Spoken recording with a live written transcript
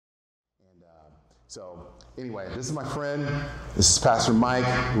So anyway, this is my friend. This is Pastor Mike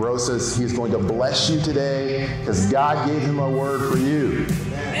Rosas. He's going to bless you today because God gave him a word for you,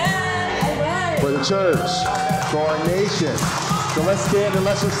 for the church, for our nation. So let's stand and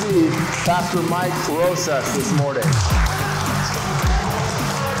let's receive Pastor Mike Rosas this morning.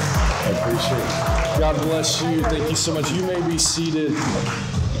 I appreciate it. God bless you. Thank you so much. You may be seated.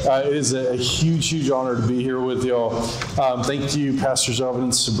 It is a huge honor to be here with y'all. Thank you, Pastors Alvin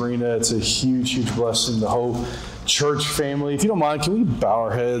and Sabrina. It's a huge blessing, the whole church family. If you don't mind, can we bow our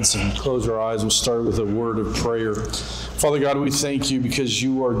heads and close our eyes? We'll start with a word of prayer. Father God, we thank you because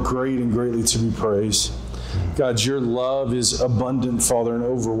you are great and greatly to be praised. God, your love is abundant, Father, and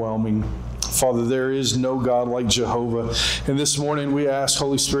overwhelming. Father, there is no God like Jehovah. And this morning we ask,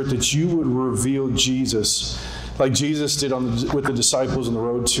 Holy Spirit, that you would reveal Jesus like Jesus did with the disciples on the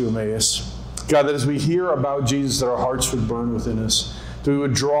road to Emmaus. God, that as we hear about Jesus, that our hearts would burn within us, that we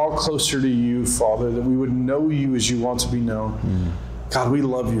would draw closer to you, Father, that we would know you as you want to be known. God, we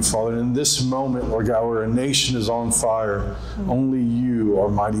love you, Father. And in this moment, Lord God, where a nation is on fire, only you are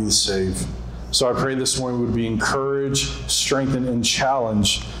mighty to save. So I pray this morning we would be encouraged, strengthened, and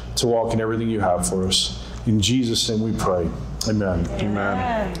challenged to walk in everything you have for us. In Jesus' name we pray. Amen.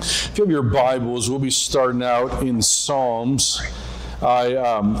 Amen. If you have your Bibles, we'll be starting out in Psalms. I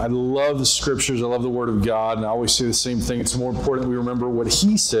love the scriptures. I love the Word of God, and I always say the same thing. It's more important that we remember what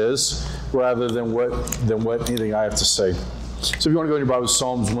He says rather than what anything I have to say. So if you want to go in your Bible,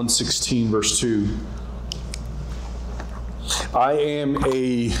 Psalms 116, verse 2. I am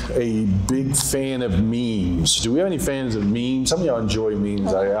a big fan of memes. Do we have any fans of memes? Some of y'all enjoy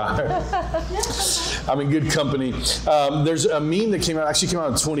memes. I'm in good company. There's a meme that came out in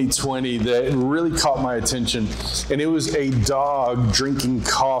 2020 that really caught my attention. And it was a dog drinking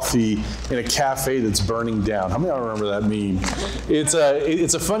coffee in a cafe that's burning down. How many of y'all remember that meme? It's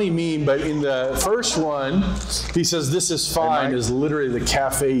a funny meme, but in the first one, he says, "This is fine," as literally the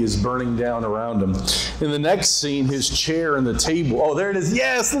cafe is burning down around him. In the next scene, his chair and the table. Oh, there it is.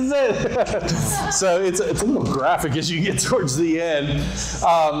 Yes, that's it. So it's a little graphic as you get towards the end.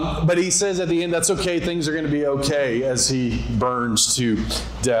 But he says at the end, that's okay. Things are going to be okay as he burns to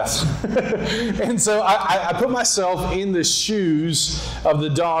death. And so I put myself in the shoes of the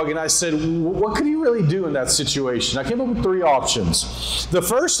dog and I said, what could he really do in that situation? I came up with 3 options. The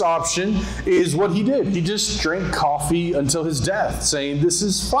first option is what he did. He just drank coffee until his death, saying, this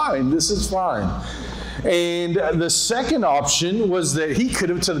is fine, this is fine. And the second option was that he could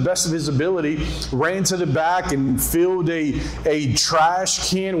have, to the best of his ability, ran to the back and filled a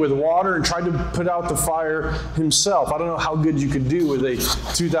trash can with water and tried to put out the fire himself. I don't know how good you could do with a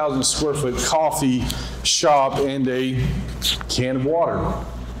 2,000 square foot coffee shop and a can of water.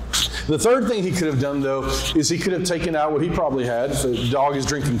 The third thing he could have done, though, is he could have taken out what he probably had. If the dog is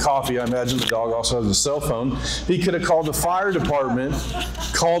drinking coffee, I imagine the dog also has a cell phone. He could have called the fire department,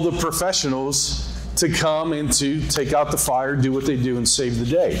 called the professionals to come and to take out the fire, do what they do, and save the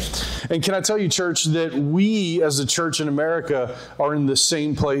day. And can I tell you, church, that we as a church in America are in the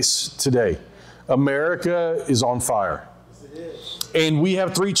same place today. America is on fire. And we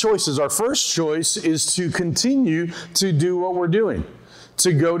have 3 choices. Our first choice is to continue to do what we're doing.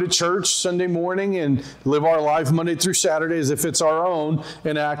 To go to church Sunday morning and live our life Monday through Saturday as if it's our own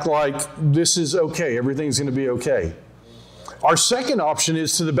and act like this is okay, everything's going to be okay. Our second option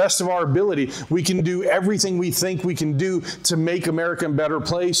is, to the best of our ability, we can do everything we think we can do to make America a better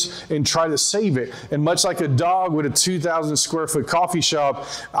place and try to save it. And much like a dog with a 2,000 square foot coffee shop,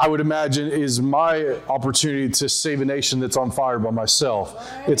 I would imagine is my opportunity to save a nation that's on fire by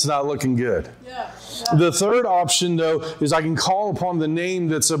myself. It's not looking good. The third option, though, is I can call upon the name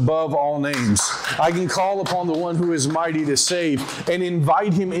that's above all names. I can call upon the one who is mighty to save and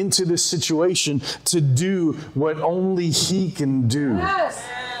invite him into this situation to do what only he can do. Yes.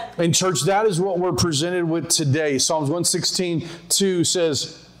 And church, that is what we're presented with today. Psalms 116:2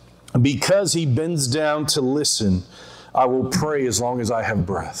 says, because he bends down to listen, I will pray as long as I have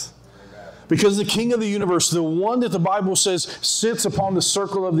breath. Because the King of the universe, the one that the Bible says sits upon the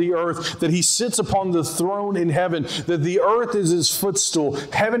circle of the earth, that he sits upon the throne in heaven, that the earth is his footstool,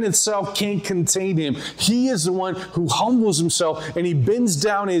 heaven itself can't contain him. He is the one who humbles himself and he bends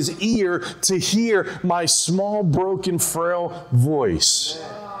down his ear to hear my small, broken, frail voice.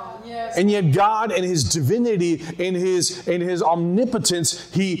 And yet God and his divinity and his omnipotence,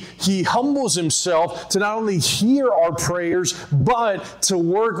 he humbles himself to not only hear our prayers, but to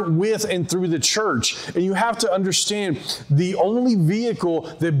work with and through the church. And you have to understand, the only vehicle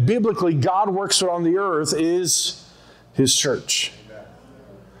that biblically God works with on the earth is his church.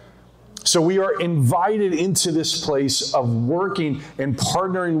 So we are invited into this place of working and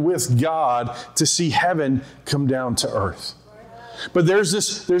partnering with God to see heaven come down to earth. But there's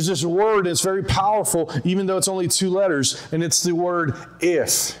this word, it's very powerful, even though it's only 2 letters, and it's the word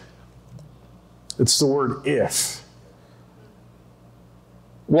if. It's the word if.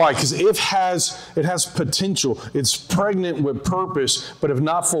 Why? Because it has potential. It's pregnant with purpose, but if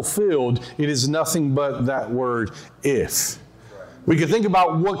not fulfilled, it is nothing but that word if. We could think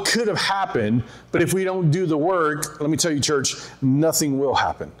about what could have happened, but if we don't do the work, let me tell you, church, nothing will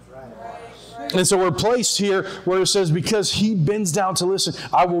happen. And so we're placed here where it says, because he bends down to listen,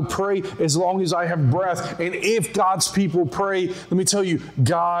 I will pray as long as I have breath. And if God's people pray, let me tell you,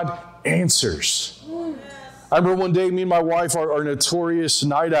 God answers. I remember one day, me and my wife are notorious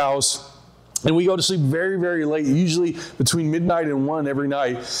night owls. And we go to sleep very, very late, usually between midnight and 1 every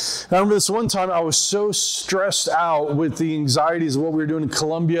night. And I remember this one time I was so stressed out with the anxieties of what we were doing in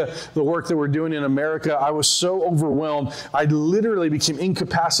Colombia, the work that we're doing in America. I was so overwhelmed. I literally became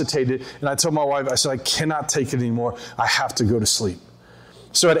incapacitated. And I told my wife, I said, I cannot take it anymore. I have to go to sleep.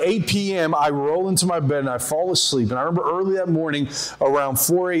 So at 8 p.m., I roll into my bed and I fall asleep. And I remember early that morning, around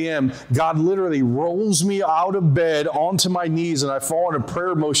 4 a.m., God literally rolls me out of bed onto my knees, and I fall in a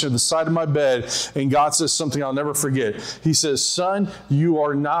prayer motion at the side of my bed. And God says something I'll never forget. He says, son, you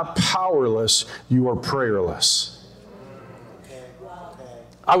are not powerless, you are prayerless.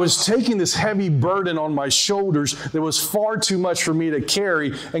 I was taking this heavy burden on my shoulders that was far too much for me to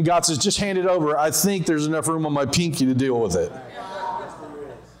carry. And God says, just hand it over. I think there's enough room on my pinky to deal with it.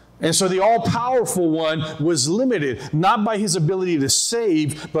 And so the all-powerful one was limited, not by his ability to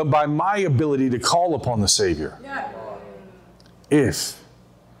save, but by my ability to call upon the Savior. Yeah. If.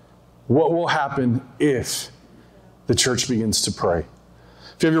 What will happen if the church begins to pray?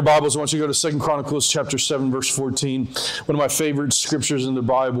 If you have your Bibles, I want you to go to 2 Chronicles chapter 7, verse 14. One of my favorite scriptures in the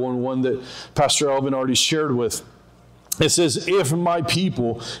Bible, and one that Pastor Elvin already shared with. It says, if my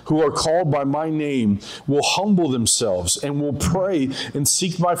people who are called by my name will humble themselves and will pray and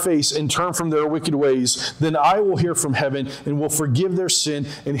seek my face and turn from their wicked ways, then I will hear from heaven and will forgive their sin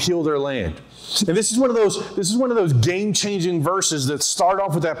and heal their land. And this is one of those game-changing verses that start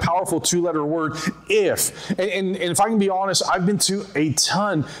off with that powerful 2-letter word, if. And if I can be honest, I've been to a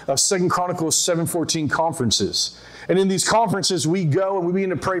ton of 2 Chronicles 7:14 conferences. And in these conferences, we go and we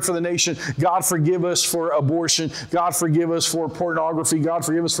begin to pray for the nation. God forgive us for abortion. God forgive us for pornography. God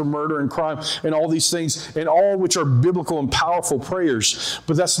forgive us for murder and crime and all these things, and all which are biblical and powerful prayers.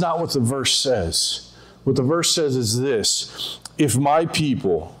 But that's not what the verse says. What the verse says is this: if my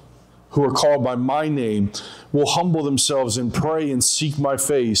people who are called by my name will humble themselves and pray and seek my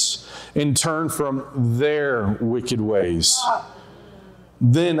face and turn from their wicked ways,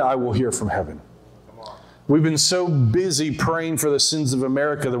 then I will hear from heaven. We've been so busy praying for the sins of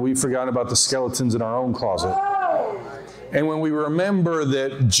America that we've forgotten about the skeletons in our own closet. And when we remember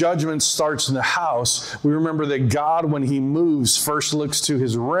that judgment starts in the house, we remember that God, when he moves, first looks to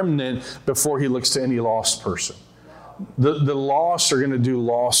his remnant before he looks to any lost person. The lost are going to do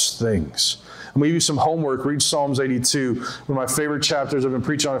lost things. I'm going to give you some homework. Read Psalms 82, one of my favorite chapters. I've been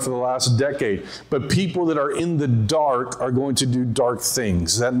preaching on it for the last decade. But people that are in the dark are going to do dark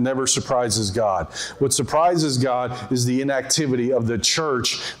things. That never surprises God. What surprises God is the inactivity of the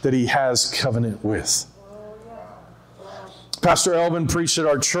church that he has covenant with. Pastor Elvin preached at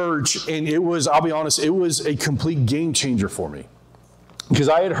our church, and it was, I'll be honest, it was a complete game changer for me. Because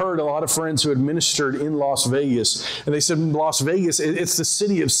I had heard a lot of friends who had ministered in Las Vegas, and they said, Las Vegas, it's the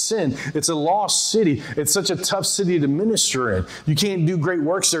city of sin. It's a lost city. It's such a tough city to minister in. You can't do great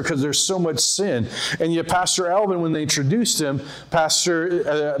works there because there's so much sin. And yet Pastor Elvin, when they introduced him,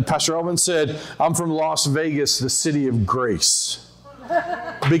 Pastor Elvin said, I'm from Las Vegas, the city of grace.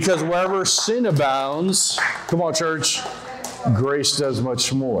 Because wherever sin abounds, come on church, grace does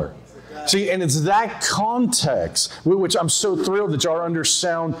much more. See, and it's that context, which I'm so thrilled that y'all are under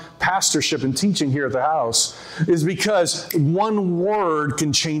sound pastorship and teaching here at the house, is because one word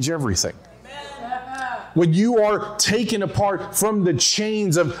can change everything. When you are taken apart from the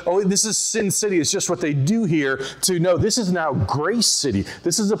chains of, oh, this is Sin City, it's just what they do here, to no, this is now Grace City.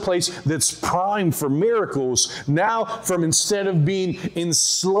 This is a place that's primed for miracles. Now, from instead of being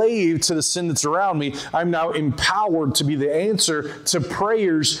enslaved to the sin that's around me, I'm now empowered to be the answer to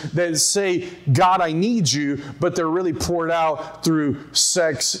prayers that say, God, I need you, but they're really poured out through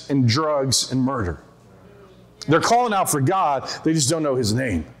sex and drugs and murder. They're calling out for God, they just don't know his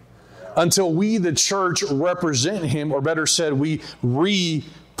name. Until we, the church, represent him, or better said, we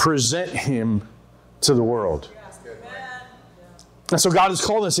represent him to the world. And so God is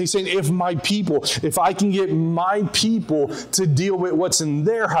calling us. He's saying, if I can get my people to deal with what's in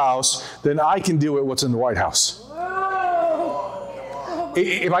their house, then I can deal with what's in the White House.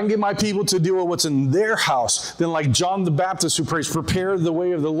 If I can get my people to deal with what's in their house, then like John the Baptist who prays, prepare the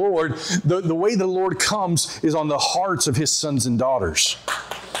way of the Lord, the way the Lord comes is on the hearts of his sons and daughters.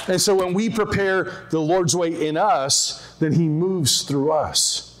 And so when we prepare the Lord's way in us, then he moves through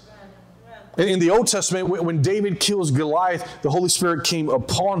us. In the Old Testament, when David kills Goliath, the Holy Spirit came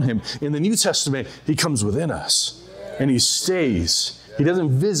upon him. In the New Testament, he comes within us and he stays. He doesn't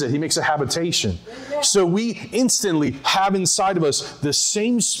visit. He makes a habitation. So we instantly have inside of us the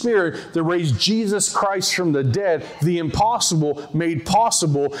same Spirit that raised Jesus Christ from the dead. The impossible made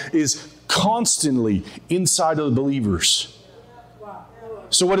possible is constantly inside of the believers.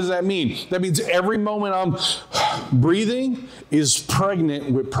 So what does that mean? That means every moment I'm breathing is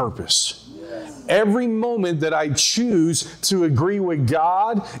pregnant with purpose. Every moment that I choose to agree with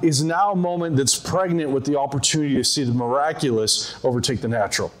God is now a moment that's pregnant with the opportunity to see the miraculous overtake the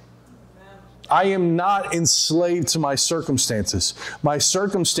natural. I am not enslaved to my circumstances. My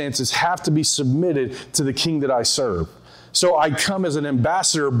circumstances have to be submitted to the King that I serve. So I come as an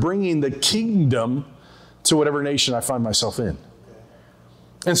ambassador bringing the kingdom to whatever nation I find myself in.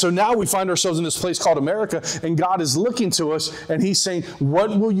 And so now we find ourselves in this place called America, and God is looking to us, and he's saying,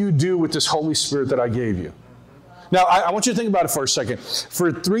 what will you do with this Holy Spirit that I gave you? Now, I want you to think about it for a second.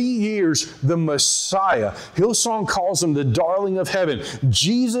 For 3 years, the Messiah, Hillsong calls him the darling of heaven.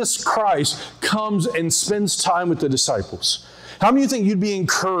 Jesus Christ comes and spends time with the disciples. How many of you think you'd be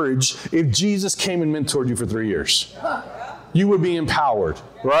encouraged if Jesus came and mentored you for 3 years? You would be empowered,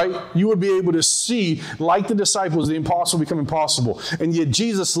 right? You would be able to see, like the disciples, the impossible become impossible. And yet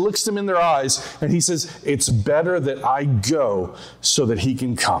Jesus looks them in their eyes and he says, it's better that I go so that he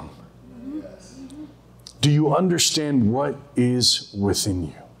can come. Do you understand what is within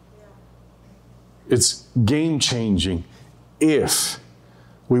you? It's game-changing if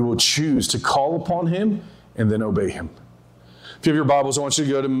we will choose to call upon him and then obey him. If you have your Bibles, I want you to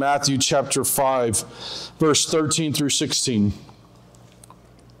go to Matthew chapter 5, verse 13 through 16.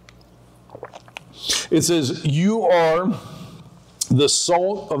 It says, you are the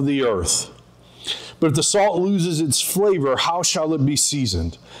salt of the earth. But if the salt loses its flavor, how shall it be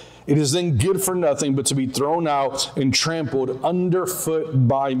seasoned? It is then good for nothing but to be thrown out and trampled underfoot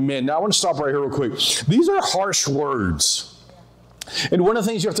by men. Now, I want to stop right here real quick. These are harsh words. And one of the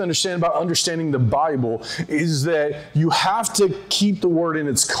things you have to understand about understanding the Bible is that you have to keep the word in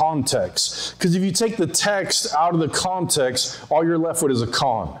its context. Because if you take the text out of the context, all you're left with is a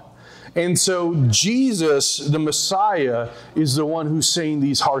con. And so Jesus, the Messiah, is the one who's saying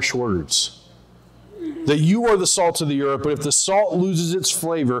these harsh words. That you are the salt of the earth, but if the salt loses its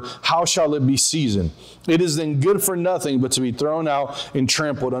flavor, how shall it be seasoned? It is then good for nothing but to be thrown out and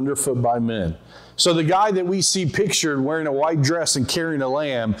trampled underfoot by men. So the guy that we see pictured wearing a white dress and carrying a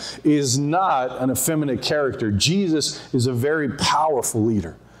lamb is not an effeminate character. Jesus is a very powerful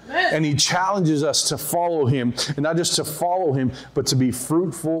leader. And he challenges us to follow him, and not just to follow him, but to be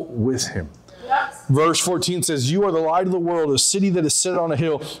fruitful with him. Yes. Verse 14 says, you are the light of the world. A city that is set on a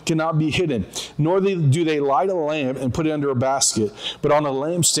hill cannot be hidden. Nor do they light a lamp and put it under a basket, but on a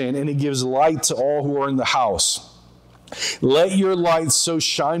lampstand, and it gives light to all who are in the house. Let your light so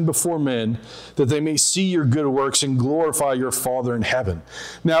shine before men that they may see your good works and glorify your Father in heaven.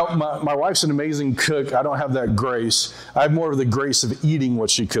 Now, my wife's an amazing cook. I don't have that grace. I have more of the grace of eating what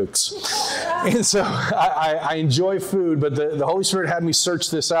she cooks. And so I enjoy food, but the Holy Spirit had me search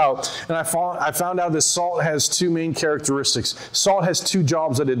this out. And I found out that salt has two main characteristics. Salt has two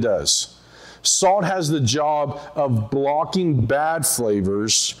jobs that it does. Salt has the job of blocking bad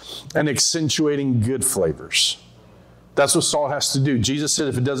flavors and accentuating good flavors. That's what salt has to do. Jesus said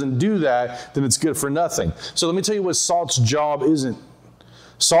if it doesn't do that, then it's good for nothing. So let me tell you what salt's job isn't.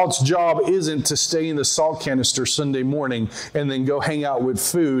 Salt's job isn't to stay in the salt canister Sunday morning and then go hang out with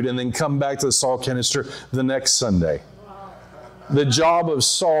food and then come back to the salt canister the next Sunday. The job of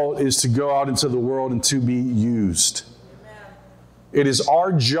salt is to go out into the world and to be used. It is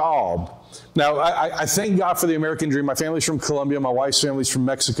our job. Now, I thank God for the American dream. My family's from Colombia. My wife's family's from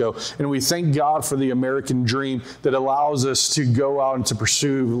Mexico. And we thank God for the American dream that allows us to go out and to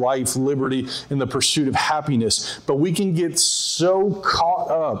pursue life, liberty, and the pursuit of happiness. But we can get so caught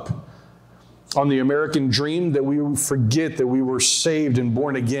up on the American dream that we forget that we were saved and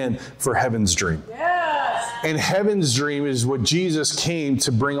born again for heaven's dream. And heaven's dream is what Jesus came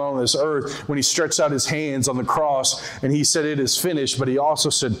to bring on this earth when he stretched out his hands on the cross and he said, it is finished, but he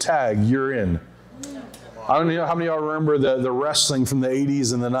also said, tag, you're in. I don't know how many of y'all remember the wrestling from the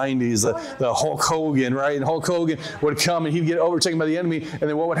 80s and the 90s, the Hulk Hogan, right? And Hulk Hogan would come and he'd get overtaken by the enemy. And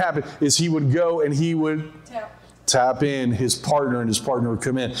then what would happen is he would go and he would tap in his partner, and his partner would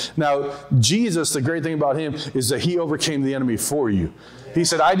come in. Now, Jesus, the great thing about him is that he overcame the enemy for you. He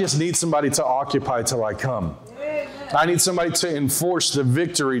said, I just need somebody to occupy till I come. I need somebody to enforce the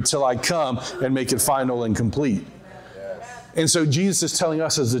victory till I come and make it final and complete. And so Jesus is telling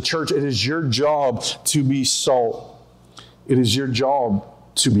us as the church, it is your job to be salt. It is your job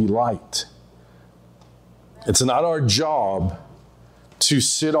to be light. It's not our job to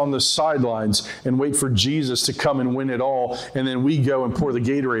sit on the sidelines and wait for Jesus to come and win it all, and then we go and pour the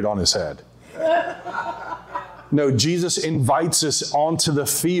Gatorade on his head. No, Jesus invites us onto the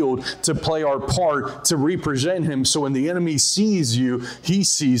field to play our part, to represent him. So when the enemy sees you, he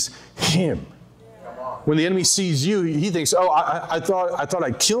sees him. When the enemy sees you, he thinks, oh, I thought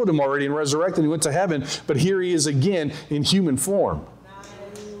I killed him already and resurrected and he went to heaven, but here he is again in human form.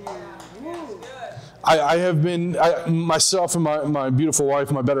 I have been, myself and my beautiful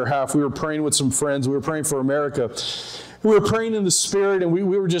wife, my better half, we were praying with some friends. We were praying for America. We were praying in the Spirit, and we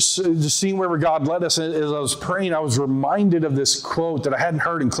were just seeing wherever God led us. And as I was praying, I was reminded of this quote that I hadn't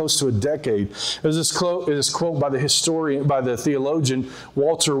heard in close to a decade. It was this quote by the theologian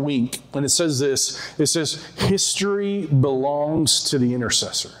Walter Wink, and it says this. It says, history belongs to the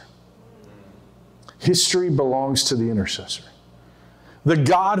intercessor. History belongs to the intercessor. The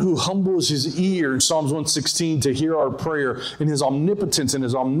God who humbles his ear in Psalms 116 to hear our prayer, in his omnipotence and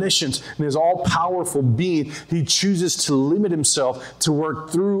his omniscience and his all-powerful being, he chooses to limit himself to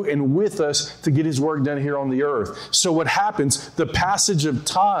work through and with us to get his work done here on the earth. So what happens, the passage of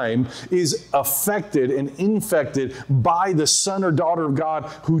time is affected and infected by the son or daughter of God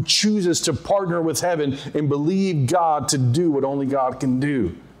who chooses to partner with heaven and believe God to do what only God can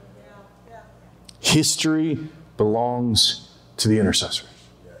do. History belongs to the intercessor.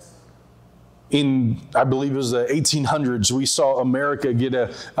 In, I believe it was the 1800s, we saw America get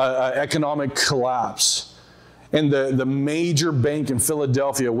an economic collapse. And the major bank in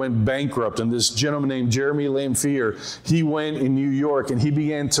Philadelphia went bankrupt. And this gentleman named Jeremy Lamphere, he went in New York and he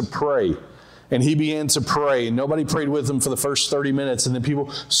began to pray. And he began to pray, and nobody prayed with him for the first 30 minutes, and then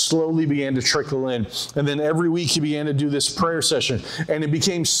people slowly began to trickle in. And then every week he began to do this prayer session, and it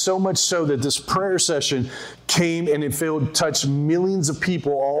became so much so that this prayer session came and it touched millions of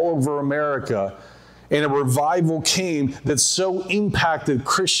people all over America. And a revival came that so impacted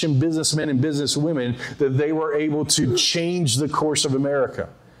Christian businessmen and businesswomen that they were able to change the course of America.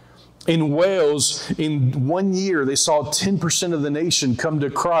 In Wales, in 1 year, they saw 10% of the nation come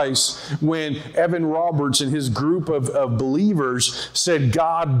to Christ when Evan Roberts and his group of believers said,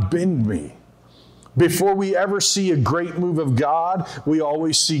 God, bend me. Before we ever see a great move of God, we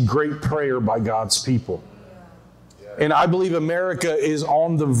always see great prayer by God's people. And I believe America is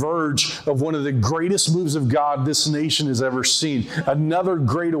on the verge of one of the greatest moves of God this nation has ever seen. Another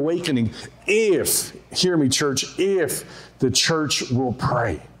great awakening if, hear me, church, if the church will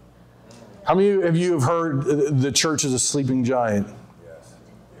pray. How many of you have heard the church is a sleeping giant? Yes.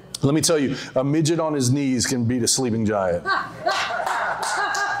 Let me tell you, a midget on his knees can beat a sleeping giant. That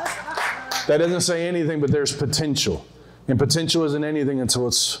doesn't say anything, but there's potential. And potential isn't anything until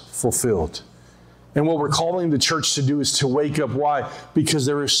it's fulfilled. And what we're calling the church to do is to wake up. Why? Because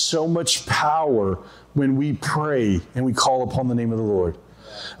there is so much power when we pray and we call upon the name of the Lord.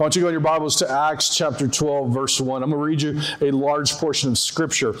 I want you to go in your Bibles to Acts chapter 12, verse 1. I'm going to read you a large portion of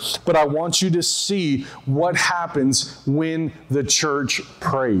Scripture, but I want you to see what happens when the church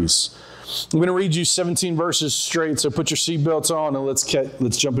prays. I'm going to read you 17 verses straight, so put your seatbelts on and let's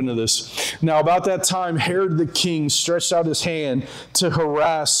jump into this. Now, about that time, Herod the king stretched out his hand to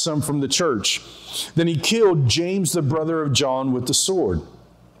harass some from the church. Then he killed James, the brother of John, with the sword.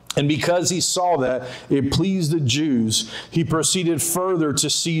 And because he saw that it pleased the Jews, he proceeded further to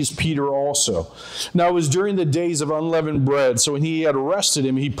seize Peter also. Now it was during the days of unleavened bread, so when he had arrested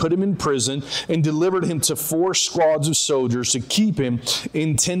him, he put him in prison and delivered him to 4 squads of soldiers to keep him,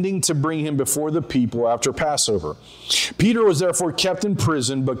 intending to bring him before the people after Passover. Peter was therefore kept in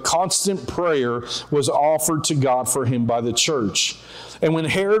prison, but constant prayer was offered to God for him by the church. And when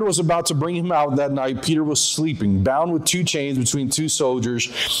Herod was about to bring him out that night, Peter was sleeping, bound with 2 chains between 2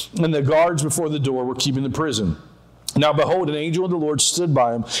 soldiers, and the guards before the door were keeping the prison. Now behold, an angel of the Lord stood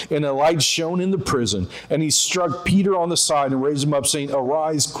by him, and a light shone in the prison. And he struck Peter on the side and raised him up, saying,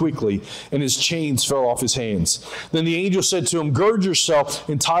 Arise quickly. And his chains fell off his hands. Then the angel said to him, Gird yourself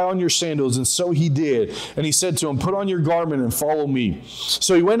and tie on your sandals. And so he did. And he said to him, Put on your garment and follow me.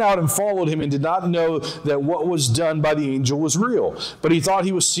 So he went out and followed him, and did not know that what was done by the angel was real, but he thought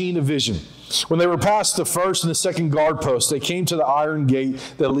he was seeing a vision. When they were past the first and the second guard post, they came to the iron gate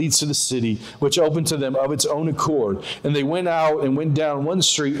that leads to the city, which opened to them of its own accord. And they went out and went down one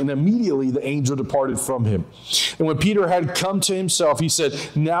street, and immediately the angel departed from him. And when Peter had come to himself, he said,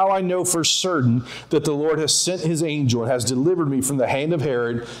 "Now I know for certain that the Lord has sent his angel and has delivered me from the hand of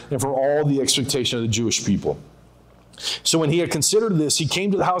Herod and from all the expectation of the Jewish people." So when he had considered this, he came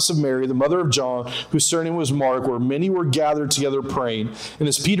to the house of Mary, the mother of John, whose surname was Mark, where many were gathered together praying. And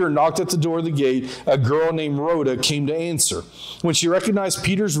as Peter knocked at the door of the gate, a girl named Rhoda came to answer. When she recognized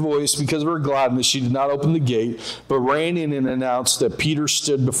Peter's voice because of her gladness, she did not open the gate, but ran in and announced that Peter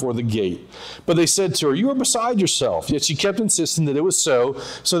stood before the gate. But they said to her, "You are beside yourself." Yet she kept insisting that it was so.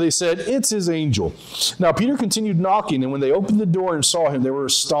 So they said, "It's his angel." Now Peter continued knocking, and when they opened the door and saw him, they were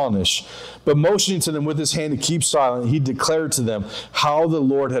astonished. But motioning to them with his hand to keep silent, he declared to them how the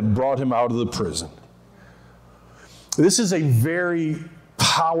Lord had brought him out of the prison. This is a very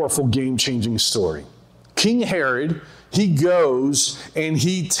powerful, game-changing story. King Herod, he goes and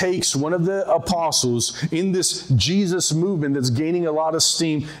he takes one of the apostles in this Jesus movement that's gaining a lot of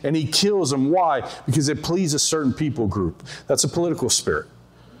steam, and he kills him. Why? Because it pleases a certain people group. That's a political spirit.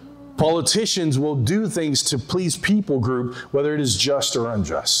 Politicians will do things to please people group, whether it is just or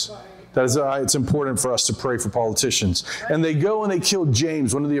unjust. That is why it's important for us to pray for politicians. And they go and they kill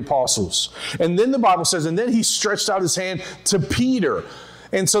James, one of the apostles. And then the Bible says, and then he stretched out his hand to Peter.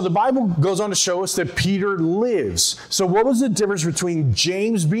 And so the Bible goes on to show us that Peter lives. So what was the difference between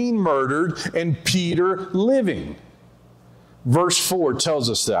James being murdered and Peter living? Verse 4 tells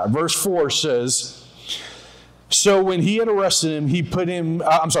us that. Verse 4 says, so when he had arrested him, he put him,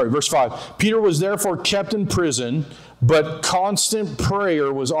 verse 5. Peter was therefore kept in prison, but constant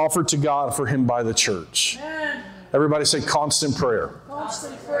prayer was offered to God for him by the church. Amen. Everybody say constant prayer.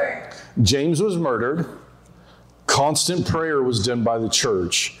 Constant prayer. James was murdered. Constant prayer was done by the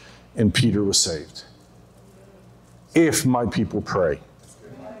church, and Peter was saved. If my people pray.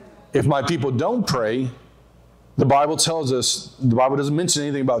 If my people don't pray, the Bible tells us, the Bible doesn't mention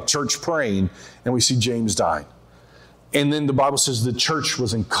anything about church praying, and we see James die. And then the Bible says the church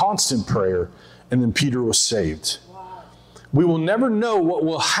was in constant prayer, and then Peter was saved. We will never know what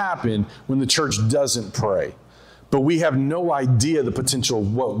will happen when the church doesn't pray. But we have no idea the potential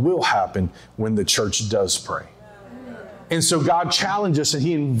of what will happen when the church does pray. And so God challenges us and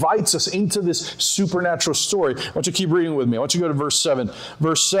he invites us into this supernatural story. I want you to keep reading with me. I want you to go to verse 7.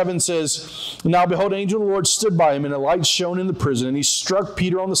 Verse 7 says, now behold, an angel of the Lord stood by him, and a light shone in the prison. And he struck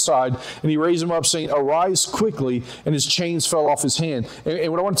Peter on the side, and he raised him up, saying, arise quickly. And his chains fell off his hand.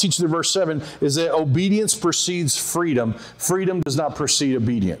 And what I want to teach you in verse 7 is that obedience precedes freedom. Freedom does not precede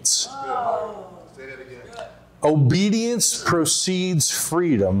obedience. Oh. Say that again. Obedience precedes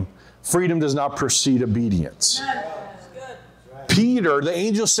freedom. Freedom does not precede obedience. Peter, the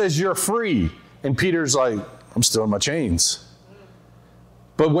angel says, you're free. And Peter's like, I'm still in my chains.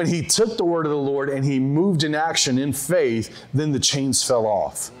 But when he took the word of the Lord and he moved in action in faith, then the chains fell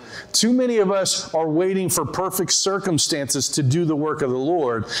off. Too many of us are waiting for perfect circumstances to do the work of the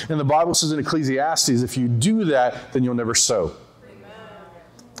Lord. And the Bible says in Ecclesiastes, if you do that, then you'll never sow.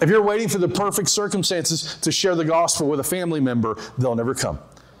 If you're waiting for the perfect circumstances to share the gospel with a family member, they'll never come.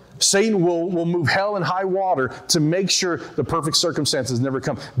 Satan will move hell and high water to make sure the perfect circumstances never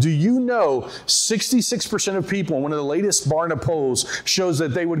come. Do you know 66% of people, one of the latest Barna polls shows that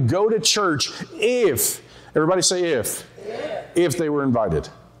they would go to church if, everybody say if they were invited.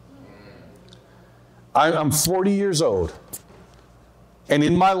 I'm 40 years old. And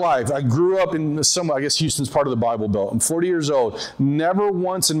in my life, I grew up in I guess Houston's part of the Bible Belt. I'm 40 years old. Never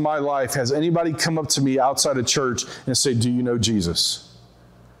once in my life has anybody come up to me outside of church and say, do you know Jesus?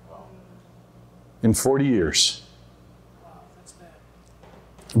 In 40 years.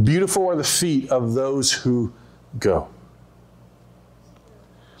 Beautiful are the feet of those who go.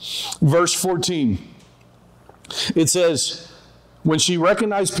 Verse 14. It says, when she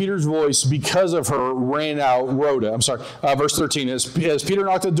recognized Peter's voice, because of her, ran out, Rhoda. Verse 13. As Peter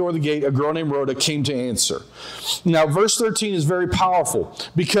knocked at the door of the gate, a girl named Rhoda came to answer. Now, verse 13 is very powerful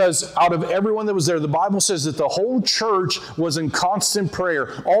because out of everyone that was there, the Bible says that the whole church was in constant prayer.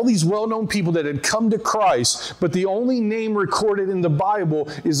 All these well-known people that had come to Christ, but the only name recorded in the Bible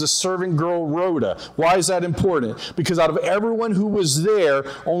is the servant girl Rhoda. Why is that important? Because out of everyone who was there,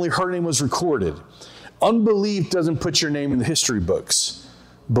 only her name was recorded. Unbelief doesn't put your name in the history books.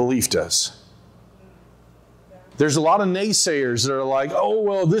 Belief does. There's a lot of naysayers that are like, oh,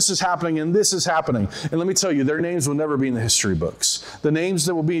 well, this is happening and this is happening. And let me tell you, their names will never be in the history books. The names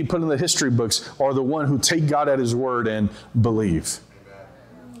that will be put in the history books are the one who take God at his word and believe.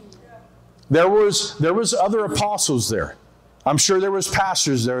 There was other apostles there. I'm sure there was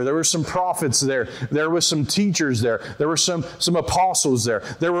pastors there. There were some prophets there. There was some teachers there. There were some apostles there.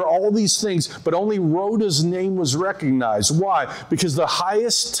 There were all these things, but only Rhoda's name was recognized. Why? Because the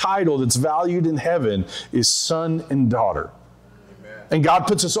highest title that's valued in heaven is son and daughter. Amen. And God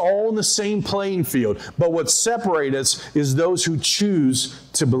puts us all in the same playing field. But what separates us is those who choose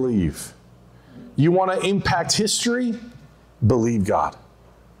to believe. You want to impact history? Believe God.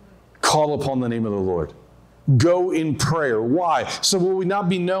 Call upon the name of the Lord. Go in prayer. Why? So will we not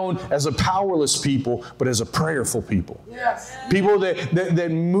be known as a powerless people, but as a prayerful people? Yes. People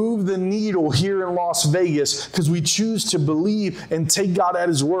that move the needle here in Las Vegas because we choose to believe and take God at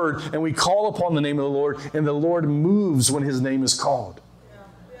His word, and we call upon the name of the Lord, and the Lord moves when His name is called.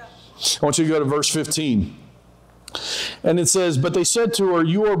 Yeah. I want you to go to verse 15. And it says, but they said to her,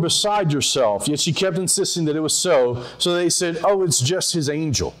 you are beside yourself. Yet she kept insisting that it was so. So they said, oh, it's just his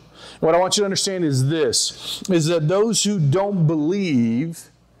angel. What I want you to understand is this, is that those who don't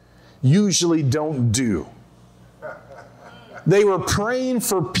believe usually don't do. They were praying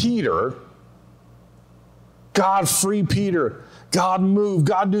for Peter. God, free Peter. God, move.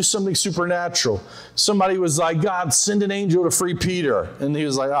 God, do something supernatural. Somebody was like, God, send an angel to free Peter. And he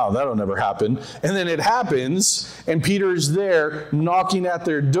was like, oh, that'll never happen. And then it happens, and Peter's there knocking at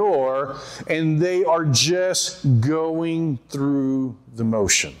their door, and they are just going through the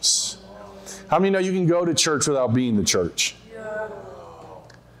motions. How many know you can go to church without being the church?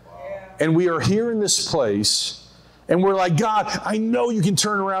 And we are here in this place, and we're like, God, I know you can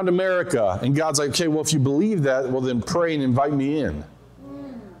turn around America. And God's like, okay, well, if you believe that, well, then pray and invite me in.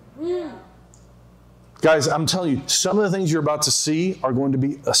 Guys, I'm telling you, some of the things you're about to see are going to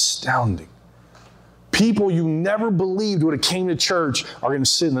be astounding. People you never believed would have came to church are going to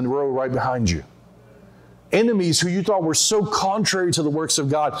sit in the row right behind you. Enemies who you thought were so contrary to the works of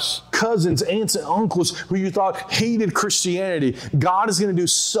God, cousins, aunts, and uncles who you thought hated Christianity. God is going to do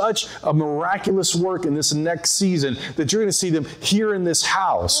such a miraculous work in this next season that you're going to see them here in this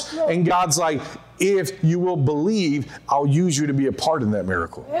house. And God's like, if you will believe, I'll use you to be a part in that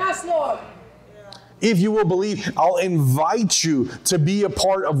miracle. Yes, Lord. If you will believe, I'll invite you to be a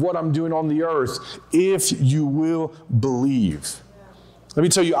part of what I'm doing on the earth. If you will believe. Let me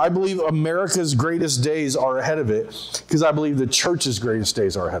tell you, I believe America's greatest days are ahead of it because I believe the church's greatest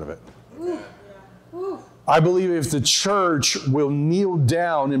days are ahead of it. I believe if the church will kneel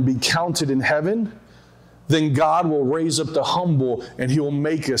down and be counted in heaven, then God will raise up the humble and He will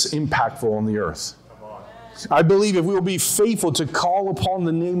make us impactful on the earth. I believe if we will be faithful to call upon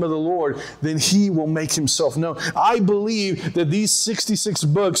the name of the Lord, then He will make Himself known. I believe that these 66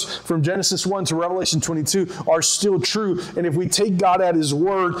 books from Genesis 1 to Revelation 22 are still true. And if we take God at His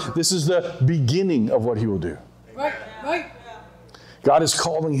word, this is the beginning of what He will do. Right, right. God is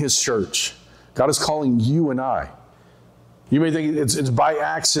calling His church. God is calling you and I. You may think it's by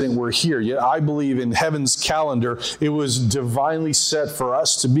accident we're here, yet I believe in heaven's calendar, it was divinely set for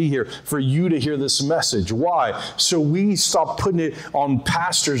us to be here, for you to hear this message. Why? So we stop putting it on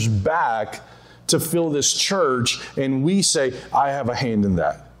pastors' back to fill this church, and we say, I have a hand in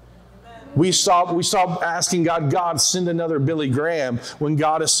that. We stop asking God, send another Billy Graham, when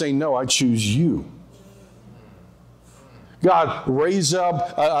God is saying, no, I choose you. God, raise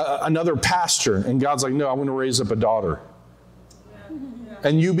up another pastor, and God's like, no, I want to raise up a daughter.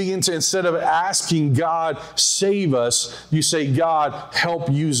 And you begin to, instead of asking God, save us, you say, God,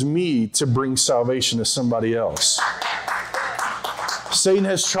 help use me to bring salvation to somebody else. Satan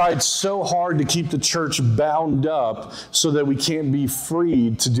has tried so hard to keep the church bound up so that we can't be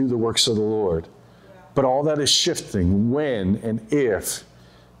freed to do the works of the Lord. But all that is shifting when and if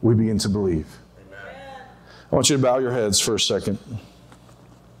we begin to believe. I want you to bow your heads for a second.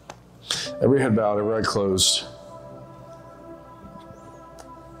 Every head bowed, every eye closed.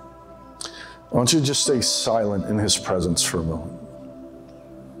 I want you to just stay silent in His presence for a moment.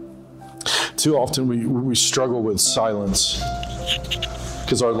 Too often we struggle with silence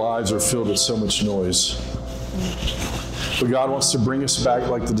because our lives are filled with so much noise. But God wants to bring us back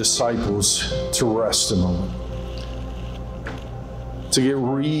like the disciples to rest a moment, to get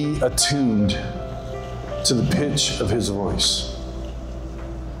reattuned to the pitch of His voice.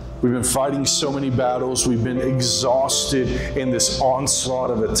 We've been fighting so many battles. We've been exhausted in this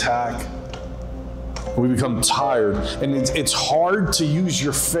onslaught of attack. We become tired, and it's hard to use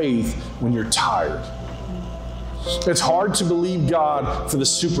your faith when you're tired. It's hard to believe God for the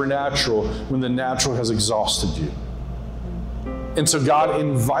supernatural when the natural has exhausted you. And so God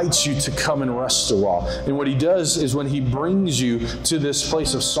invites you to come and rest a while. And what He does is when He brings you to this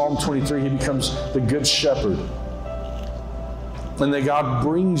place of Psalm 23, He becomes the good shepherd. And that God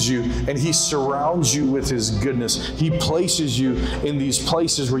brings you and He surrounds you with His goodness. He places you in these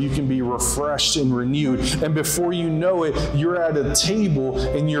places where you can be refreshed and renewed. And before you know it, you're at a table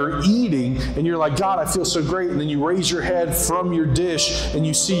and you're eating and you're like, God, I feel so great. And then you raise your head from your dish and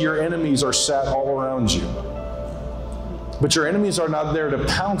you see your enemies are sat all around you. But your enemies are not there to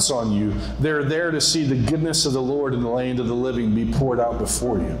pounce on you. They're there to see the goodness of the Lord in the land of the living be poured out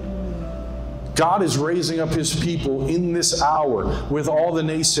before you. God is raising up His people in this hour with all the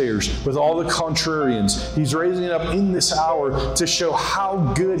naysayers, with all the contrarians. He's raising it up in this hour to show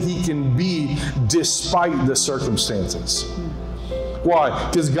how good He can be despite the circumstances. Why?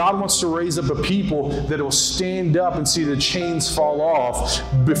 Because God wants to raise up a people that will stand up and see the chains fall off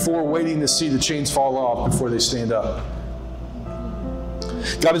before waiting to see the chains fall off before they stand up.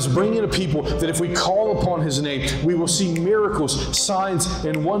 God is bringing a people that if we call upon His name, we will see miracles, signs,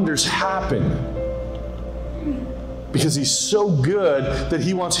 and wonders happen. Because He's so good that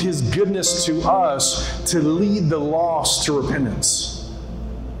He wants His goodness to us to lead the lost to repentance.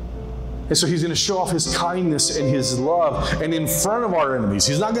 And so He's going to show off His kindness and His love, and in front of our enemies.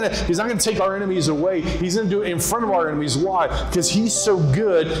 He's not going to take our enemies away. He's going to do it in front of our enemies. Why? Because He's so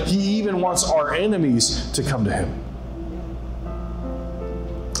good, He even wants our enemies to come to Him.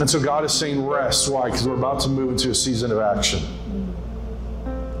 And so God is saying rest. Why? Because we're about to move into a season of action.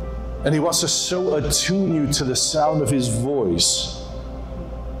 And He wants to so attune you to the sound of His voice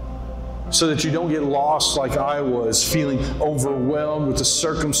so that you don't get lost like I was, feeling overwhelmed with the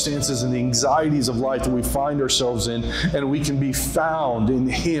circumstances and the anxieties of life that we find ourselves in, and we can be found in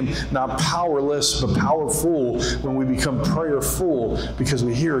Him, not powerless, but powerful when we become prayerful because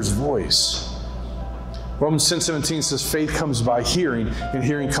we hear His voice. Romans 10:17 says, faith comes by hearing, and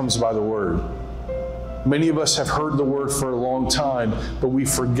hearing comes by the Word. Many of us have heard the Word for a long time, but we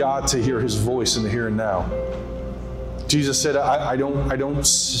forgot to hear His voice in the here and now. Jesus said, I don't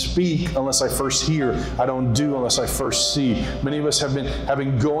speak unless I first hear. I don't do unless I first see. Many of us have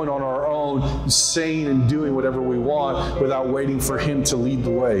been going on our own, saying and doing whatever we want without waiting for Him to lead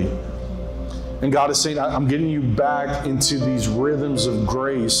the way. And God is saying, I'm getting you back into these rhythms of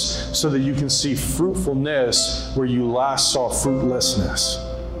grace so that you can see fruitfulness where you last saw fruitlessness.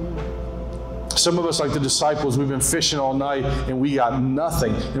 Some of us, like the disciples, we've been fishing all night and we got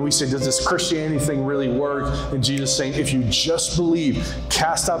nothing. And we say, does this Christianity thing really work? And Jesus is saying, if you just believe,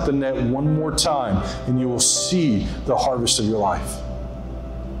 cast out the net one more time and you will see the harvest of your life.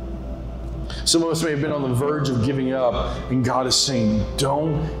 Some of us may have been on the verge of giving up, and God is saying,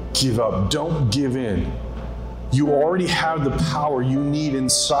 don't give up. Don't give in. You already have the power you need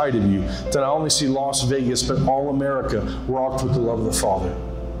inside of you to not only see Las Vegas, but all America rocked with the love of the Father.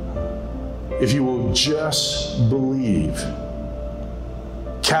 If you will just believe.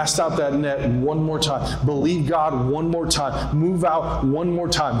 Cast out that net one more time. Believe God one more time. Move out one more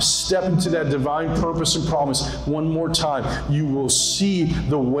time. Step into that divine purpose and promise one more time. You will see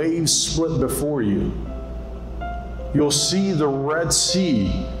the waves split before you. You'll see the Red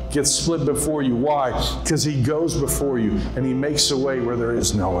Sea get split before you. Why? Because He goes before you and He makes a way where there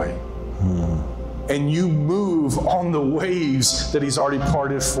is no way. And you move on the waves that He's already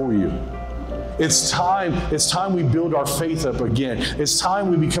parted for you. It's time we build our faith up again. It's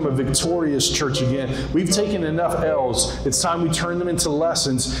time we become a victorious church again. We've taken enough L's. It's time we turn them into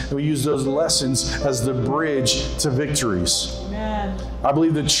lessons, and we use those lessons as the bridge to victories. Amen. I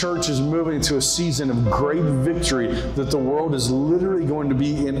believe the church is moving to a season of great victory, that the world is literally going to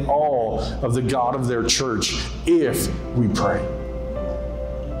be in awe of the God of their church if we pray.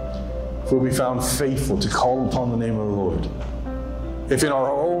 If we'll be found faithful to call upon the name of the Lord. If in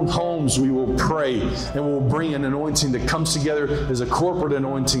our own homes we will pray and we'll bring an anointing that comes together as a corporate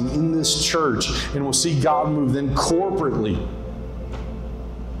anointing in this church, and we'll see God move then corporately.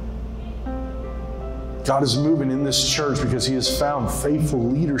 God is moving in this church because He has found faithful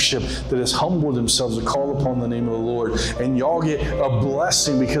leadership that has humbled themselves to call upon the name of the Lord. And y'all get a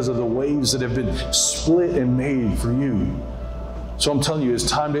blessing because of the waves that have been split and made for you. So I'm telling you, it's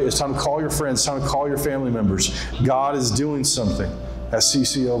time to call your friends, it's time to call your family members. God is doing something at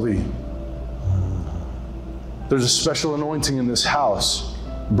CCLV. There's a special anointing in this house.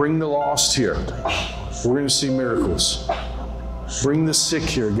 Bring the lost here. We're going to see miracles. Bring the sick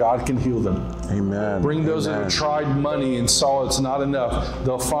here. God can heal them. Amen. Bring those that have tried money and saw it's not enough.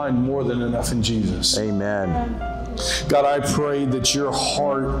 They'll find more than enough in Jesus. Amen. God, I pray that your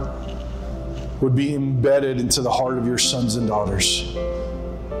heart would be embedded into the heart of your sons and daughters.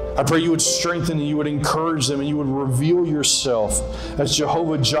 I pray you would strengthen and you would encourage them and you would reveal yourself as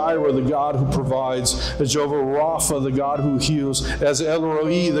Jehovah Jireh, the God who provides, as Jehovah Rapha, the God who heals, as El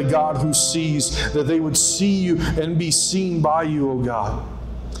Roi, the God who sees, that they would see you and be seen by you, O God.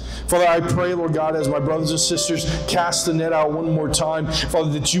 Father, I pray, Lord God, as my brothers and sisters cast the net out one more time,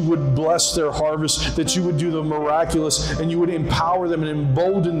 Father, that you would bless their harvest, that you would do the miraculous, and you would empower them and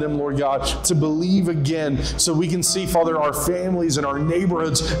embolden them, Lord God, to believe again so we can see, Father, our families and our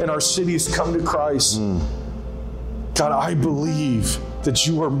neighborhoods and our cities come to Christ. God, I believe that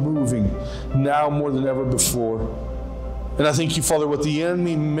you are moving now more than ever before. And I thank you, Father, what the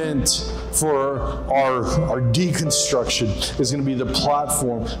enemy meant for our deconstruction is going to be the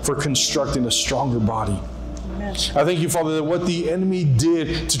platform for constructing a stronger body. Amen. I thank you, Father, that what the enemy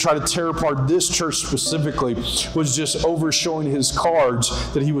did to try to tear apart this church specifically was just overshowing his cards,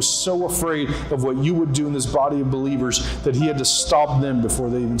 that he was so afraid of what you would do in this body of believers that he had to stop them before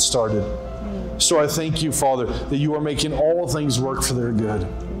they even started. So I thank you, Father, that you are making all things work for their good.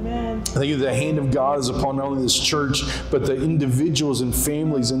 Amen. I thank you that the hand of God is upon not only this church, but the individuals and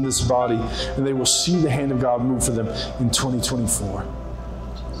families in this body, and they will see the hand of God move for them in 2024.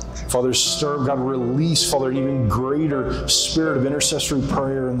 Father, stir, God, release, Father, an even greater spirit of intercessory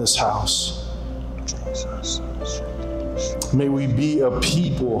prayer in this house. Jesus. May we be a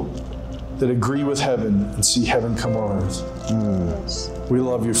people that agree with heaven and see heaven come on earth. We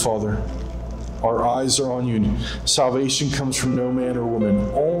love you, Father. Our eyes are on you. Salvation comes from no man or woman.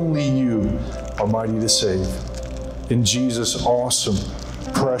 Only you are mighty to save. In Jesus' awesome,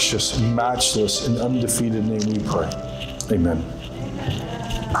 precious, matchless, and undefeated name we pray. Amen.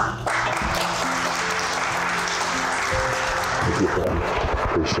 Thank you, friend.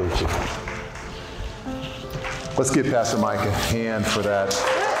 Appreciate you. Let's give Pastor Mike a hand for that.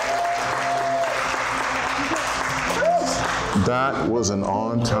 That was an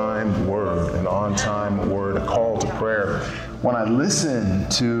on-time word, a call to prayer. When I listen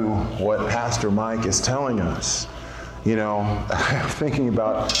to what Pastor Mike is telling us, you know, I'm thinking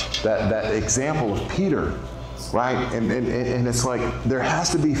about that example of Peter, right? And it's like there has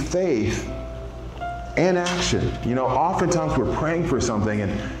to be faith and action. You know, oftentimes we're praying for something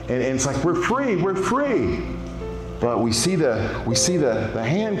and it's like we're free. But we see the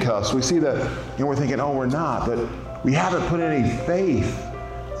handcuffs, we see and we're thinking, oh, we're not, but we haven't put any faith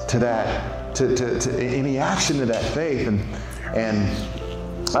to that, to any action to that faith. And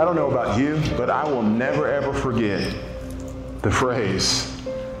I don't know about you, but I will never ever forget the phrase,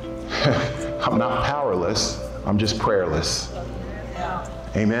 I'm not powerless, I'm just prayerless.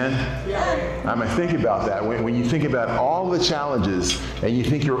 Amen? I mean, think about that. When you think about all the challenges and you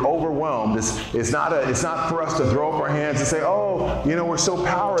think you're overwhelmed, it's not for us to throw up our hands and say, oh, you know, we're so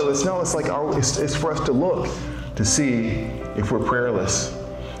powerless. No, it's like it's for us to look to see if we're prayerless.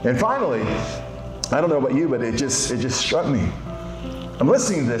 And finally, I don't know about you, but it just struck me. I'm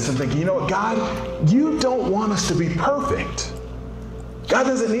listening to this and thinking, you know what, God, you don't want us to be perfect. God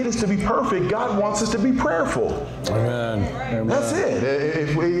doesn't need us to be perfect. God wants us to be prayerful. Amen. That's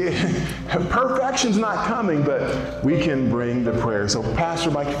it. Perfection's not coming, but we can bring the prayer. So, Pastor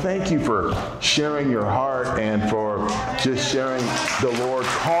Mike, thank you for sharing your heart and for just sharing the Lord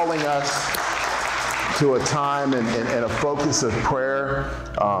calling us to a time and a focus of prayer.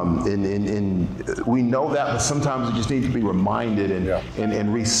 We know that, but sometimes we just need to be reminded and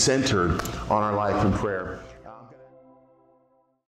recentered on our life in prayer.